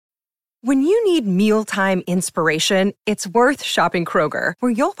When you need mealtime inspiration, it's worth shopping Kroger,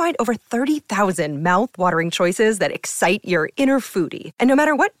 where you'll find over 30,000 mouth-watering choices that excite your inner foodie. And no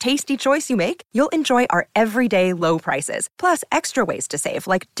matter what tasty choice you make, you'll enjoy our everyday low prices, plus extra ways to save,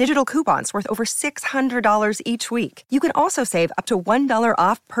 like digital coupons worth over $600 each week. You can also save up to $1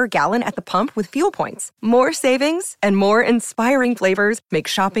 off per gallon at the pump with fuel points. More savings and more inspiring flavors make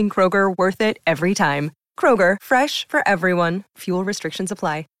shopping Kroger worth it every time. Kroger, fresh for everyone. Fuel restrictions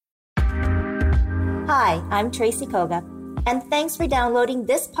apply. Hi, I'm Tracy Koga, and thanks for downloading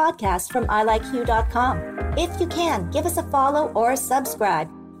this podcast from ilikeyou.com. If you can, give us a follow or subscribe.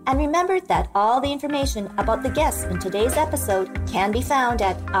 And remember that all the information about the guests in today's episode can be found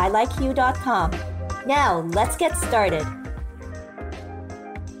at ilikeyou.com. Now, let's get started.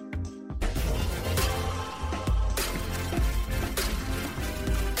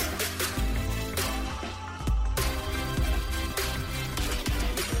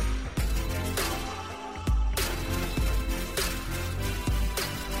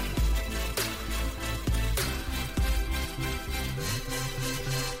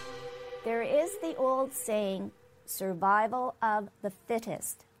 There is the old saying, survival of the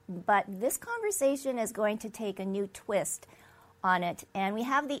fittest, but this conversation is going to take a new twist on it, and we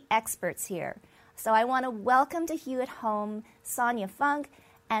have the experts here. So I want to welcome to Hewitt Home Sonia Funk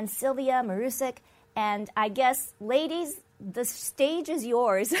and Sylvia Marusek, and I guess, ladies, the stage is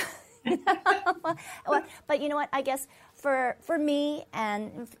yours. But you know what, I guess for me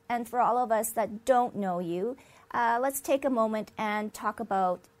and for all of us that don't know you, let's take a moment and talk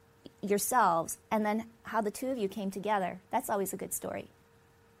about yourselves, and then how the two of you came together. That's always a good story.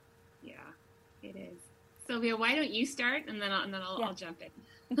 Yeah, it is. Sylvia, why don't you start, and then I'll jump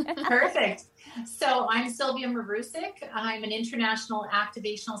in. Perfect. So I'm Sylvia Marusek. I'm an international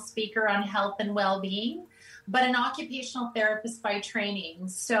activational speaker on health and well-being, but an occupational therapist by training.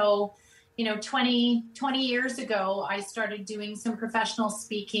 So, 20 years ago, I started doing some professional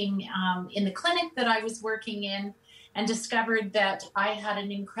speaking in the clinic that I was working in, and discovered that I had an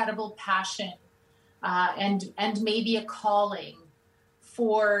incredible passion and maybe a calling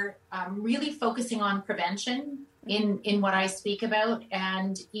for really focusing on prevention in what I speak about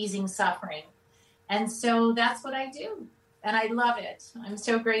and easing suffering. And so that's what I do. And I love it. I'm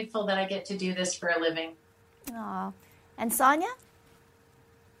so grateful that I get to do this for a living. Aw. And Sonia?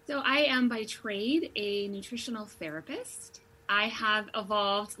 So I am by trade a nutritional therapist. I have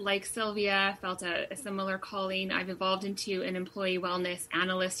evolved, like Sylvia, felt a similar calling. I've evolved into an employee wellness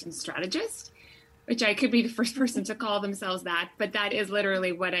analyst and strategist, which I could be the first person to call themselves that, but that is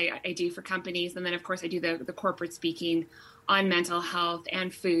literally what I do for companies. And then, of course, I do the corporate speaking on mental health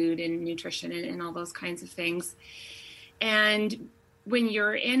and food and nutrition and all those kinds of things. And when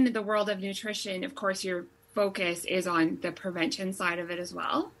you're in the world of nutrition, of course, your focus is on the prevention side of it as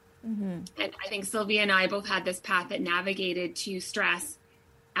well. Mm-hmm. And I think Sylvia and I both had this path that navigated to stress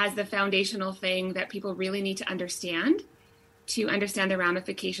as the foundational thing that people really need to understand the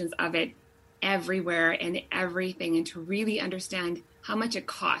ramifications of it everywhere and everything, and to really understand how much it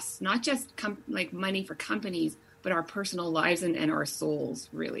costs, not just money for companies, but our personal lives and our souls,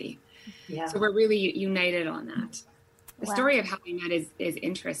 really. Yeah. So we're really united on that. The story of how we met is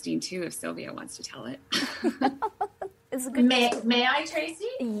interesting, too, if Sylvia wants to tell it. It's a good may I, Tracy?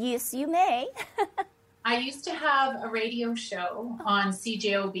 Yes, you may. I used to have a radio show on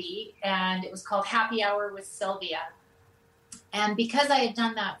CJOB, and it was called Happy Hour with Sylvia. And because I had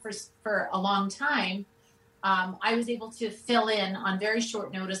done that for a long time, I was able to fill in on very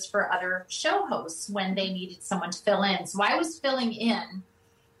short notice for other show hosts when they needed someone to fill in. So I was filling in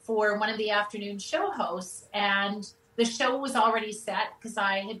for one of the afternoon show hosts, and the show was already set because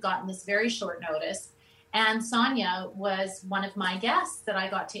I had gotten this very short notice. And Sonia was one of my guests that I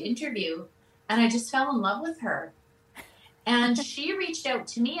got to interview, and I just fell in love with her. And she reached out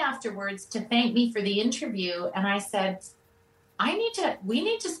to me afterwards to thank me for the interview. And I said, we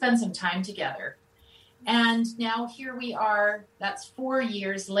need to spend some time together. And now here we are, that's 4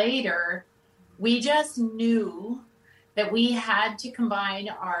 years later. We just knew that we had to combine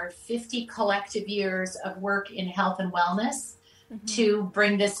our 50 collective years of work in health and wellness to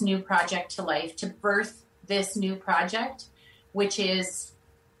bring this new project to life, to birth this new project, which is,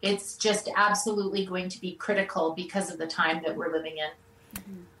 it's just absolutely going to be critical because of the time that we're living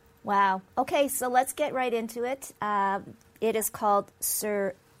in. Wow. Okay, so let's get right into it. It is called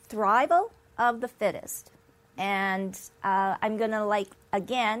SurThrival of the Fittest. And I'm going to,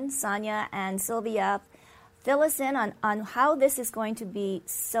 again, Sonia and Sylvia, fill us in on how this is going to be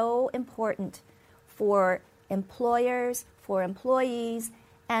so important for employers, for employees,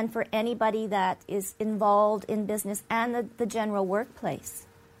 and for anybody that is involved in business and the general workplace.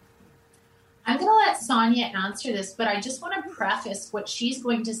 I'm going to let Sonia answer this, but I just want to preface what she's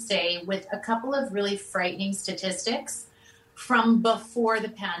going to say with a couple of really frightening statistics from before the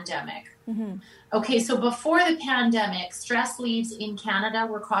pandemic. Mm-hmm. Okay, so before the pandemic, stress leaves in Canada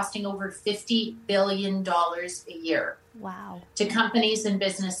were costing over $50 billion a year. Wow. To companies and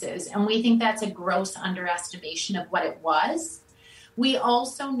businesses. And we think that's a gross underestimation of what it was. We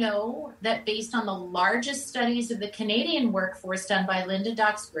also know that based on the largest studies of the Canadian workforce done by Linda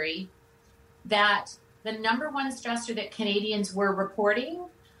Duxbury, that the number one stressor that Canadians were reporting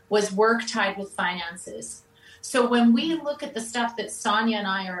was work tied with finances. So when we look at the stuff that Sonia and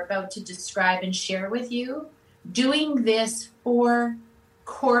I are about to describe and share with you, doing this for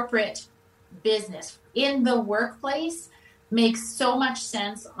corporate business in the workplace makes so much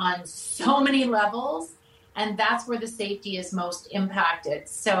sense on so many levels. And that's where the safety is most impacted.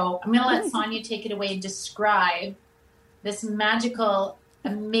 So I'm going to let Sonia take it away and describe this magical,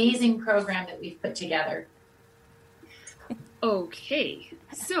 amazing program that we've put together. Okay,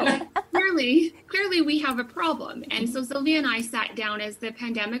 so clearly we have a problem. And so Sylvia and I sat down as the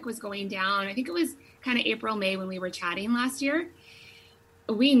pandemic was going down. I think it was kind of April, May when we were chatting last year.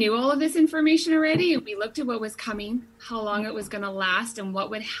 We knew all of this information already. We looked at what was coming, how long it was going to last, and what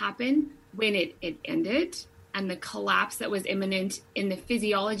would happen when it ended, and the collapse that was imminent in the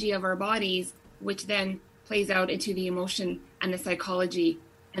physiology of our bodies, which then plays out into the emotion and the psychology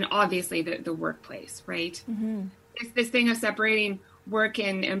and obviously the workplace, right? Mm-hmm. This thing of separating work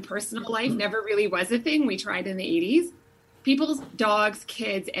and personal life never really was a thing. We tried in the 80s. People's dogs,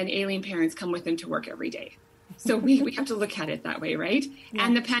 kids, and alien parents come with them to work every day. So we have to look at it that way, right? Yeah.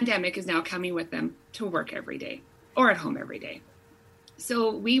 And the pandemic is now coming with them to work every day or at home every day.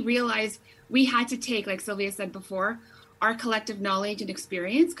 So we realized we had to take, like Sylvia said before, our collective knowledge and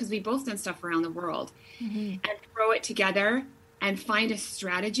experience, because we both done stuff around the world, and throw it together and find a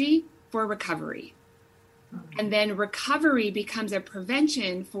strategy for recovery. And then recovery becomes a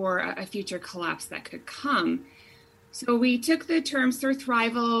prevention for a future collapse that could come. So we took the term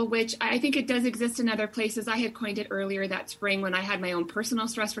SurThrival, which I think it does exist in other places. I had coined it earlier that spring when I had my own personal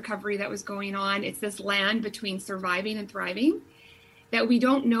stress recovery that was going on. It's this land between surviving and thriving that we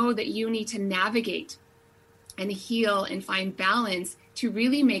don't know that you need to navigate and heal and find balance to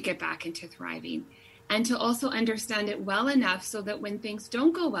really make it back into thriving. And to also understand it well enough so that when things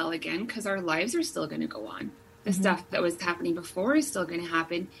don't go well again, because our lives are still going to go on, the stuff that was happening before is still going to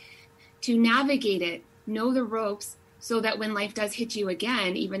happen, to navigate it, know the ropes, so that when life does hit you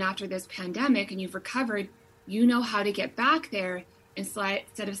again, even after this pandemic and you've recovered, you know how to get back there instead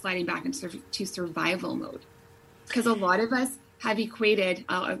of sliding back into survival mode. Because a lot of us have equated,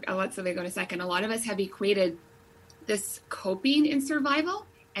 I'll let Sylvia go in a second, a lot of us have equated this coping in survival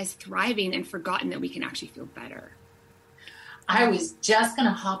as thriving and forgotten that we can actually feel better. I was just going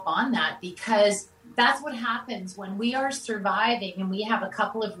to hop on that because that's what happens when we are surviving and we have a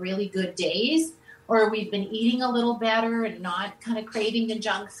couple of really good days, or we've been eating a little better and not kind of craving the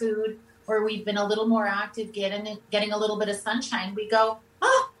junk food, or we've been a little more active, getting a little bit of sunshine. We go,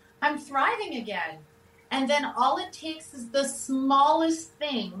 oh, I'm thriving again. And then all it takes is the smallest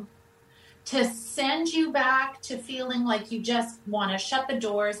thing to send you back to feeling like you just want to shut the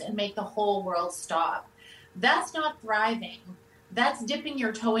doors and make the whole world stop. That's not thriving. That's dipping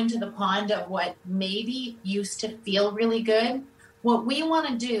your toe into the pond of what maybe used to feel really good. What we want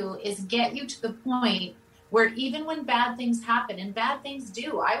to do is get you to the point where even when bad things happen, and bad things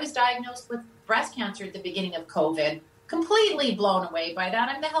do. I was diagnosed with breast cancer at the beginning of COVID, completely blown away by that.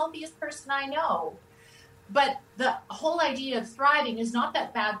 I'm the healthiest person I know. But the whole idea of thriving is not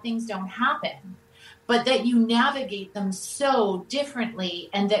that bad things don't happen, but that you navigate them so differently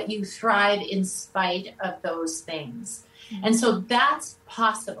and that you thrive in spite of those things. And so that's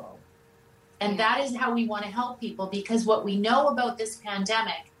possible. And that is how we want to help people, because what we know about this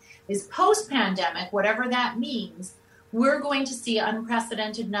pandemic is post-pandemic, whatever that means, we're going to see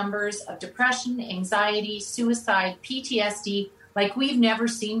unprecedented numbers of depression, anxiety, suicide, PTSD, like we've never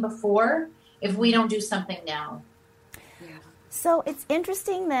seen before, if we don't do something now. Yeah. So it's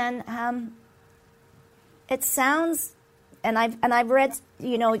interesting then, it sounds, and I've read,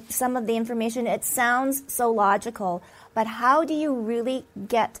 some of the information, it sounds so logical, but how do you really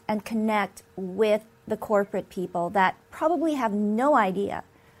get and connect with the corporate people that probably have no idea?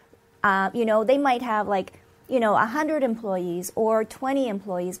 They might have 100 employees or 20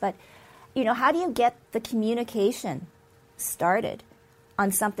 employees, but, how do you get the communication started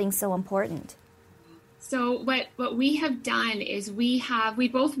on something so important? So what we have done is we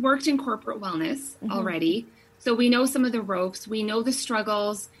both worked in corporate wellness already. So we know some of the ropes, we know the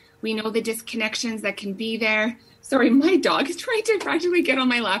struggles, We know the disconnections that can be there. Sorry, my dog is trying to practically get on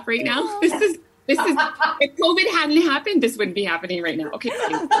my lap right now. This is if COVID hadn't happened, this wouldn't be happening right now. Okay,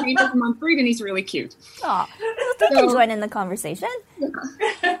 he's a month breed and he's really cute. Oh, they can join in the conversation.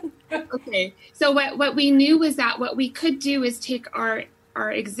 Yeah. Okay, so what we knew was that what we could do is take our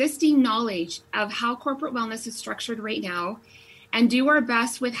existing knowledge of how corporate wellness is structured right now and do our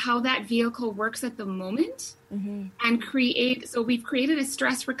best with how that vehicle works at the moment and so we've created a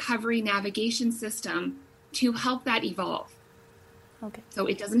stress recovery navigation system to help that evolve. Okay. So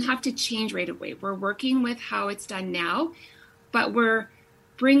it doesn't have to change right away. We're working with how it's done now, but we're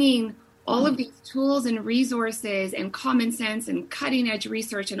bringing all of these tools and resources and common sense and cutting edge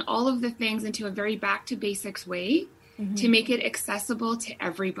research and all of the things into a very back to basics way to make it accessible to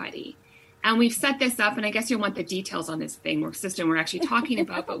everybody. And we've set this up, and I guess you'll want the details on this system we're actually talking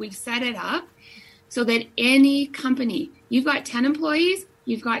about, but we've set it up so that any company, you've got 10 employees,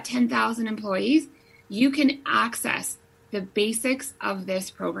 you've got 10,000 employees, you can access the basics of this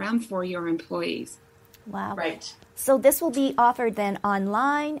program for your employees. Wow. Right. So this will be offered then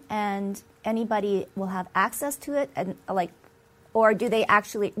online, and anybody will have access to it, and or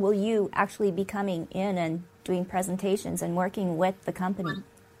will you actually be coming in and doing presentations and working with the company?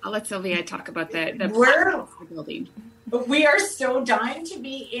 I'll let Sylvia talk about the we're building. We are so dying to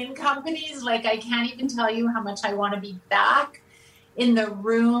be in companies. Like, I can't even tell you how much I want to be back in the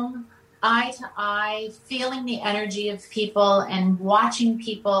room, eye to eye, feeling the energy of people and watching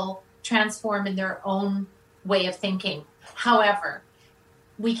people transform in their own way of thinking. However,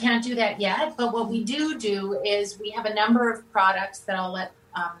 we can't do that yet, but what we do is we have a number of products that I'll let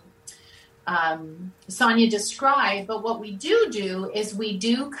Sonia describe, but what we do is we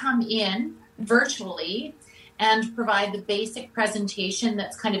do come in virtually and provide the basic presentation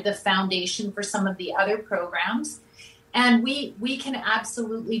that's kind of the foundation for some of the other programs. And we can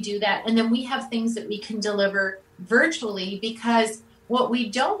absolutely do that. And then we have things that we can deliver virtually, because what we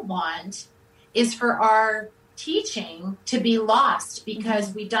don't want is for our teaching to be lost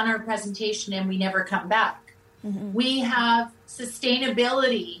because we've done our presentation and we never come back. We have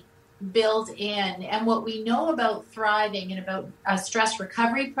sustainability built in. And what we know about thriving and about a stress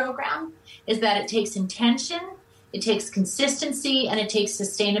recovery program is that it takes intention, it takes consistency, and it takes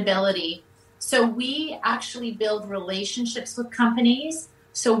sustainability. So we actually build relationships with companies.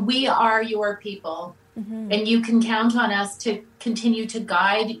 So we are your people, and you can count on us to continue to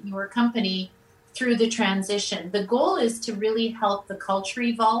guide your company through the transition. The goal is to really help the culture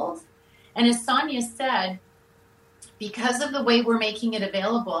evolve. And as Sonia said, because of the way we're making it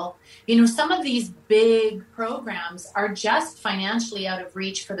available, some of these big programs are just financially out of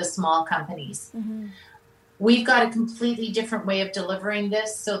reach for the small companies. We've got a completely different way of delivering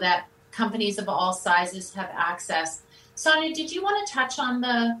this so that companies of all sizes have access. Sonia, did you want to touch on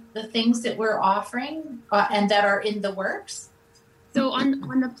the things that we're offering and that are in the works? So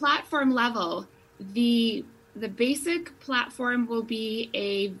on the platform level, the basic platform will be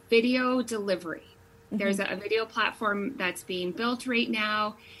a video delivery. There's a video platform that's being built right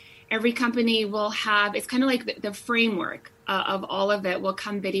now. Every company will have, it's kind of like the framework of all of it will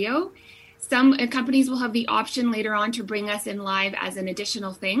come video. Some companies will have the option later on to bring us in live as an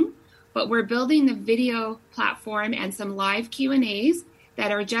additional thing, but we're building the video platform and some live Q&As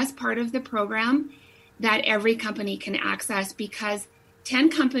that are just part of the program that every company can access, because 10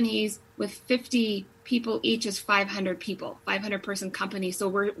 companies with 50 people each is 500 people, 500 person company. So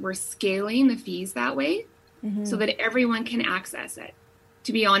we're scaling the fees that way so that everyone can access it.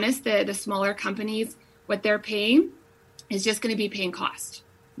 To be honest, the smaller companies, what they're paying is just going to be paying cost.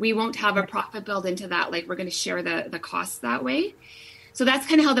 We won't have a profit built into that. Like, we're going to share the costs that way. So that's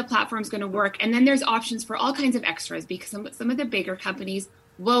kind of how the platform's going to work. And then there's options for all kinds of extras, because some of the bigger companies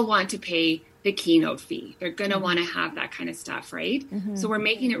will want to pay the keynote fee. They're going to want to have that kind of stuff, right? So we're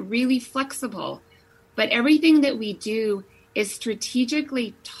making it really flexible. But everything that we do is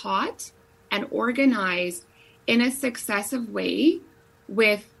strategically taught and organized in a successive way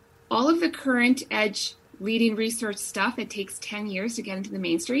with all of the current edge leading research stuff. It takes 10 years to get into the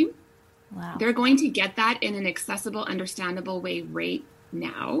mainstream. Wow. They're going to get that in an accessible, understandable way right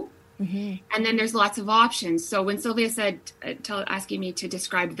now. And then there's lots of options. So when Sylvia said, asking me to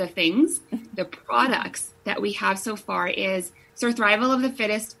describe the things, the products that we have so far is SurThrival of the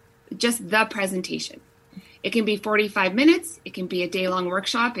Fittest, just the presentation. It can be 45 minutes. It can be a day-long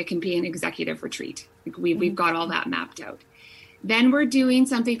workshop. It can be an executive retreat. We've got all that mapped out. Then we're doing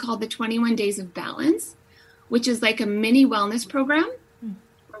something called the 21 Days of Balance, which is like a mini wellness program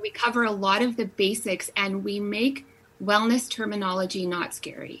where we cover a lot of the basics and we make wellness terminology not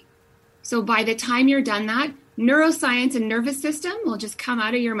scary. So by the time you're done that, neuroscience and nervous system will just come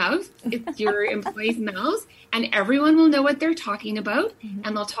out of your mouth. It's your employees' mouths, and everyone will know what they're talking about.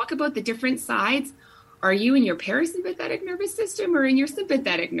 And they'll talk about the different sides. Are you in your parasympathetic nervous system or in your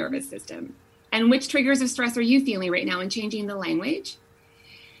sympathetic nervous system? And which triggers of stress are you feeling right now, and changing the language?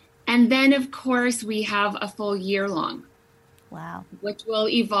 And then, of course, we have a full year long. Wow. Which will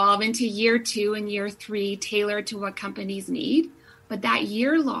evolve into year 2 and year 3, tailored to what companies need. But that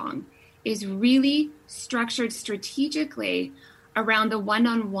year long is really structured strategically around the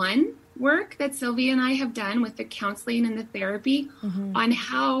one-on-one work that Sylvia and I have done with the counseling and the therapy on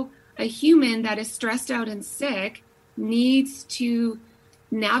how a human that is stressed out and sick needs to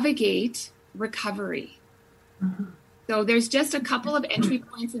navigate recovery. So there's just a couple of entry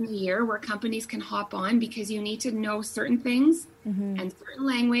points in the year where companies can hop on, because you need to know certain things and certain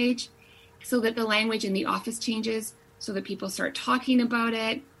language, so that the language in the office changes, so that people start talking about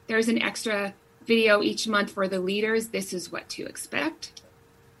it. There's an extra video each month for the leaders. This is what to expect.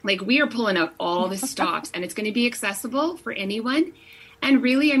 Like, we are pulling out all the stops, and it's going to be accessible for anyone. And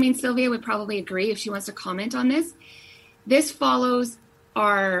really, I mean, Sylvia would probably agree if she wants to comment on this. This follows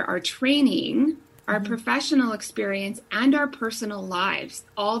our training, our professional experience, and our personal lives,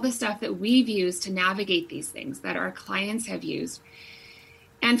 all the stuff that we've used to navigate these things that our clients have used.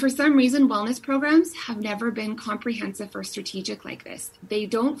 And for some reason, wellness programs have never been comprehensive or strategic like this. They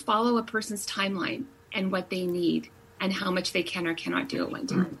don't follow a person's timeline and what they need and how much they can or cannot do at one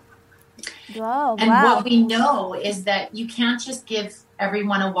time. Oh, and wow. what we know is that you can't just give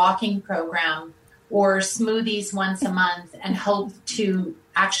everyone a walking program or smoothies once a month and hope to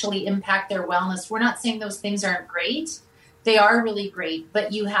actually impact their wellness. We're not saying those things aren't great. They are really great,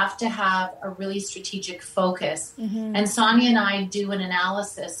 but you have to have a really strategic focus. And Sonia and I do an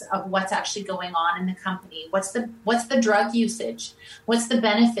analysis of what's actually going on in the company. What's the drug usage? What's the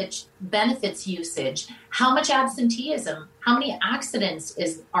benefits usage? How much absenteeism? How many accidents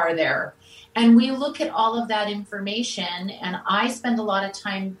are there? And we look at all of that information, and I spend a lot of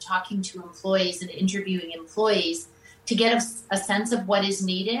time talking to employees and interviewing employees to get a sense of what is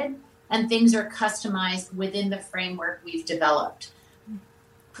needed, and things are customized within the framework we've developed.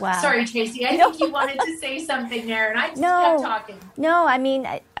 Wow. Sorry, Tracy, I think you wanted to say something there, and I just kept talking. No, I mean,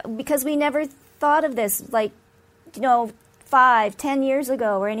 because we never thought of this, 5-10 years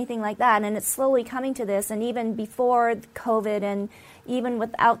ago or anything like that, and it's slowly coming to this. And even before COVID and even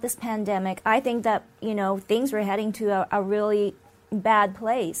without this pandemic, I think that, things were heading to a really bad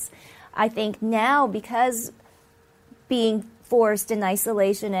place. I think now, because being forced in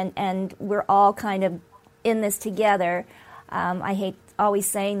isolation and we're all kind of in this together, I hate always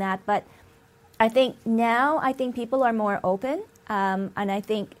saying that, but I think people are more open, and I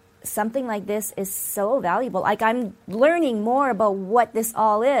think something like this is so valuable. Like, I'm learning more about what this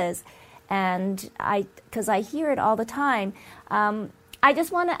all is, and because I hear it all the time. I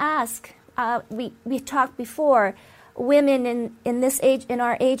just want to ask, we talked before, women in this age, in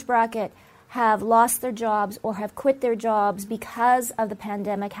our age bracket, have lost their jobs or have quit their jobs because of the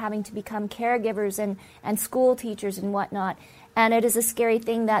pandemic, having to become caregivers and school teachers and whatnot. And it is a scary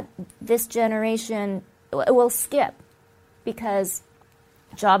thing that this generation will skip, because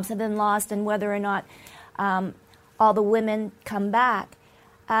jobs have been lost, and whether or not all the women come back.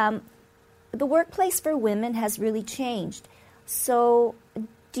 The workplace for women has really changed. So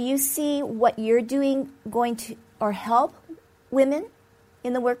do you see what you're doing going to or help women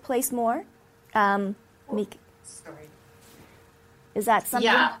in the workplace more? Sorry. Is that something?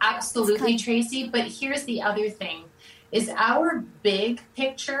 Yeah, absolutely, Tracy. But here's the other thing, is our big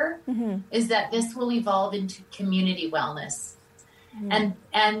picture is that this will evolve into community wellness.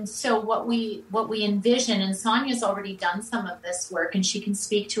 And so what we envision, and Sonia's already done some of this work and she can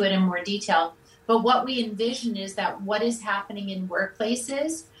speak to it in more detail, but what we envision is that what is happening in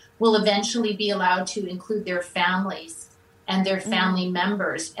workplaces will eventually be allowed to include their families and their family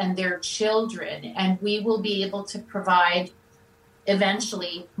members and their children. And we will be able to provide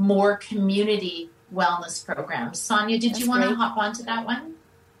eventually more community wellness programs. Sonia, did you want to hop onto that one?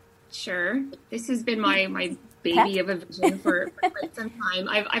 Sure. This has been my baby of a vision for quite some time.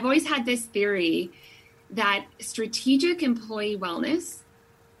 I've always had this theory that strategic employee wellness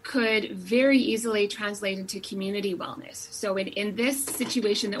could very easily translate into community wellness. So in this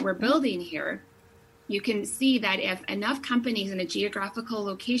situation that we're building here, you can see that if enough companies in a geographical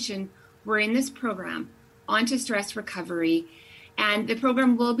location were in this program onto stress recovery, and the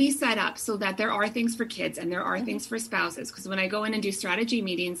program will be set up so that there are things for kids and there are things for spouses. Because when I go in and do strategy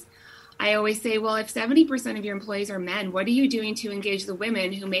meetings, I always say, well, if 70% of your employees are men, what are you doing to engage the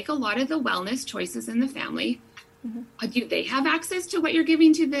women who make a lot of the wellness choices in the family? Do they have access to what you're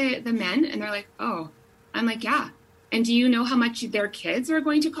giving to the men? And they're like, oh, I'm like, yeah. And do you know how much their kids are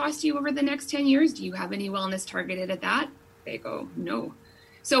going to cost you over the next 10 years? Do you have any wellness targeted at that? They go, no.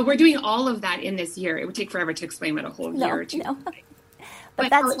 So we're doing all of that in this year. It would take forever to explain what a whole year or two. No. But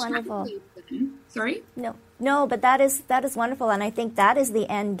that's wonderful. Sorry? No, but that is wonderful. And I think that is the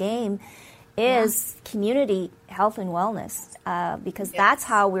end game, is community health and wellness, because that's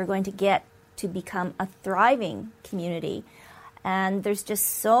how we're going to get to become a thriving community. And there's just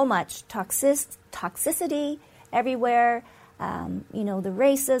so much toxicity everywhere, the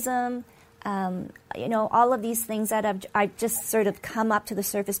racism, all of these things that I've just sort of come up to the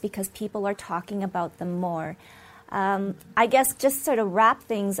surface because people are talking about them more. I guess just sort of wrap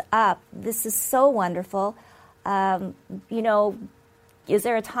things up, this is so wonderful. Is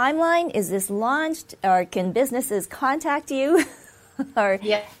there a timeline? Is this launched? Or can businesses contact you?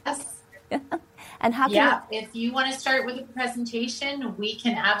 Yes. And how can if you want to start with a presentation, we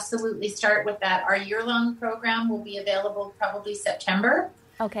can absolutely start with that. Our year-long program will be available probably September.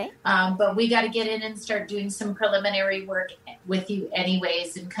 Okay. But we got to get in and start doing some preliminary work with you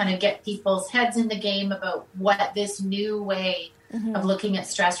anyways, and kind of get people's heads in the game about what this new way of looking at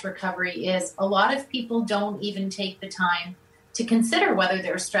stress recovery is. A lot of people don't even take the time to consider whether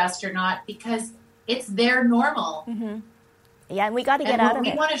they're stressed or not because it's their normal. Mm-hmm. Yeah, and we got to get out of it.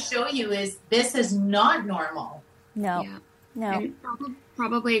 What we want to show you is this is not normal. No. And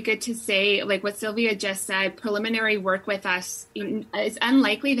probably good to say, like what Sylvia just said, preliminary work with us. It's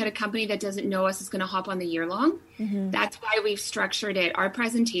unlikely that a company that doesn't know us is going to hop on the year long. Mm-hmm. That's why we've structured it. Our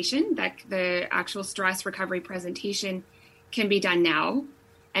presentation, the actual stress recovery presentation, can be done now.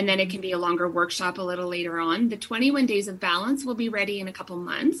 And then it can be a longer workshop a little later on. The 21 days of balance will be ready in a couple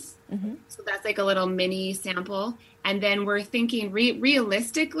months. Mm-hmm. So that's like a little mini sample. And then we're thinking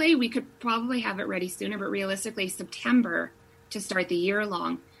realistically, we could probably have it ready sooner, but realistically September to start the year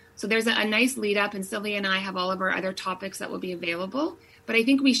long. So there's a nice lead up, and Sylvia and I have all of our other topics that will be available. But I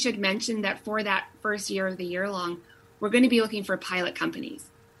think we should mention that for that first year of the year long, we're going to be looking for pilot companies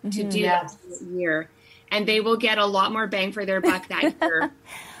to do that year. And they will get a lot more bang for their buck that year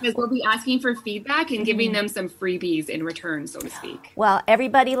because we'll be asking for feedback and giving them some freebies in return, so to speak. Well,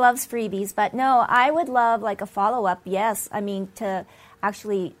 everybody loves freebies, but no, I would love like a follow-up, yes. I mean, to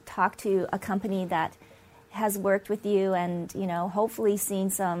actually talk to a company that has worked with you and, hopefully seen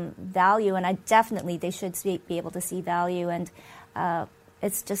some value. And they should be able to see value. And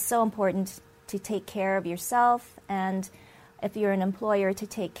it's just so important to take care of yourself, and if you're an employer, to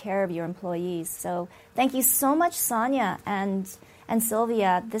take care of your employees. So thank you so much, Sonia and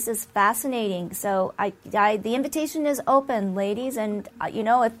Sylvia. This is fascinating. So the invitation is open, ladies. And,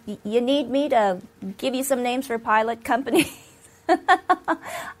 if you need me to give you some names for pilot companies,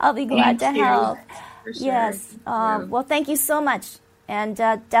 I'll be glad to help. For sure. Yes. Well, thank you so much. And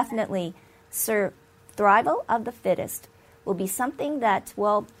definitely, SurThrival of the Fittest will be something that,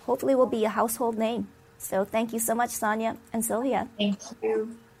 hopefully will be a household name. So thank you so much, Sonia and Sylvia. Thank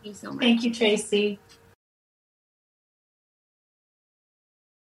you. Thank you so much. Thank you, Tracy.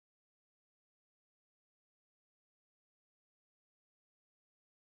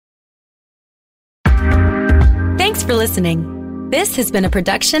 Thanks for listening. This has been a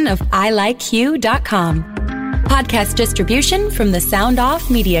production of ilikeyou.com. Podcast distribution from the Sound Off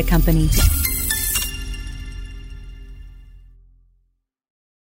Media Company.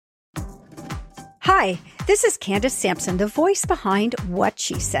 Hi, this is Candace Sampson, the voice behind What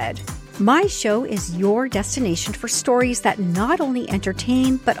She Said. My show is your destination for stories that not only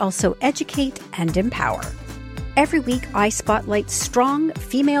entertain, but also educate and empower. Every week, I spotlight strong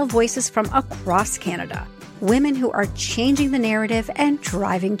female voices from across Canada, women who are changing the narrative and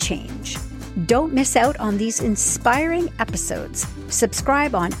driving change. Don't miss out on these inspiring episodes.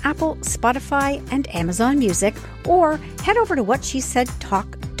 Subscribe on Apple, Spotify, and Amazon Music, or head over to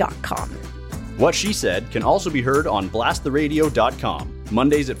whatshesaidtalk.com. What She Said can also be heard on blasttheradio.com,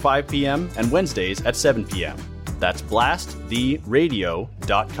 Mondays at 5 p.m. and Wednesdays at 7 p.m. That's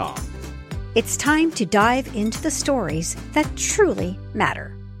blasttheradio.com. It's time to dive into the stories that truly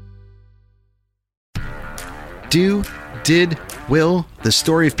matter. The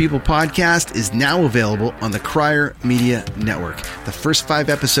Story of People podcast is now available on the Crier Media Network. The first 5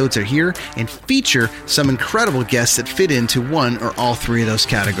 episodes are here and feature some incredible guests that fit into one or all 3 of those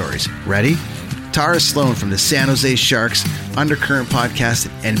categories. Ready? Tara Sloan from the San Jose Sharks Undercurrent podcast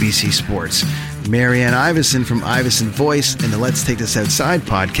at NBC Sports. Marianne Iveson from Iveson Voice and the Let's Take This Outside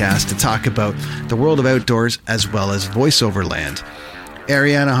podcast to talk about the world of outdoors as well as voiceover land.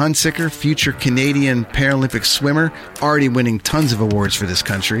 Ariana Hunsicker, future Canadian Paralympic swimmer, already winning tons of awards for this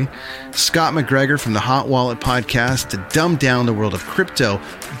country. Scott McGregor from the Hot Wallet podcast to dumb down the world of crypto,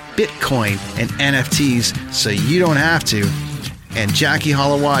 Bitcoin, and NFTs so you don't have to. And Jackie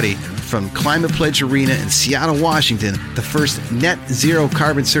Holowati from Climate Pledge Arena in Seattle, Washington, the first net zero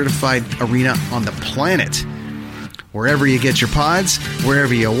carbon certified arena on the planet. Wherever you get your pods,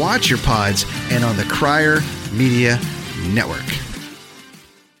 wherever you watch your pods, and on the Crier Media Network.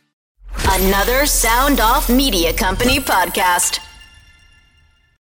 Another Sound Off Media Company podcast.